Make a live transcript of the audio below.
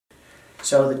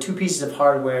So the two pieces of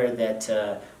hardware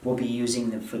that we'll be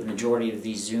using for the majority of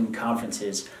these Zoom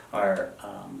conferences are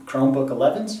Chromebook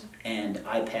 11s and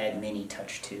iPad mini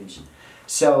Touch 2s.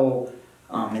 So,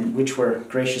 which were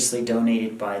graciously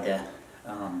donated by the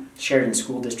Sheridan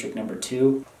School District number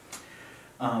 2.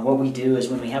 What we do is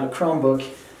when we have a Chromebook,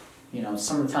 you know,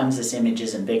 sometimes this image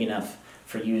isn't big enough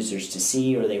for users to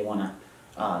see, or they want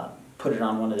to put it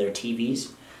on one of their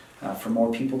TVs. For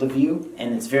more people to view,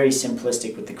 and it's very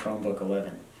simplistic with the Chromebook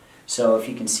 11. So if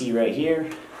you can see right here,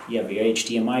 you have your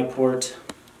HDMI port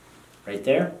right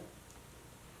there,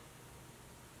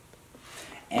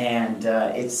 and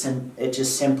it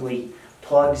just simply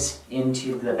plugs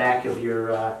into the back of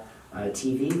your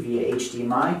TV via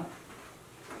HDMI,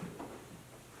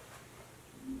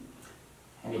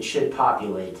 and it should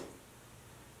populate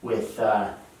with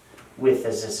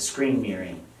as a screen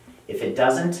mirroring. If it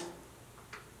doesn't,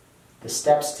 the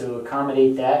steps to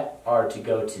accommodate that are to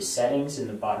go to Settings in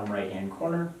the bottom right hand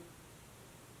corner,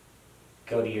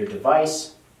 go to your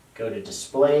device, go to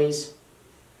Displays,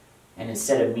 and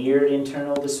instead of mirrored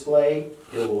internal display,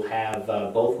 it will have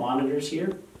both monitors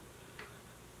here.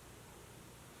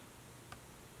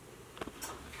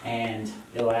 And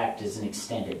it'll act as an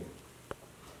extended.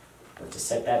 But to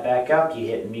set that back up, you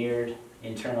hit Mirrored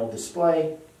Internal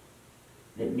Display.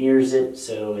 It mirrors it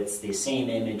so it's the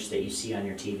same image that you see on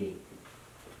your TV.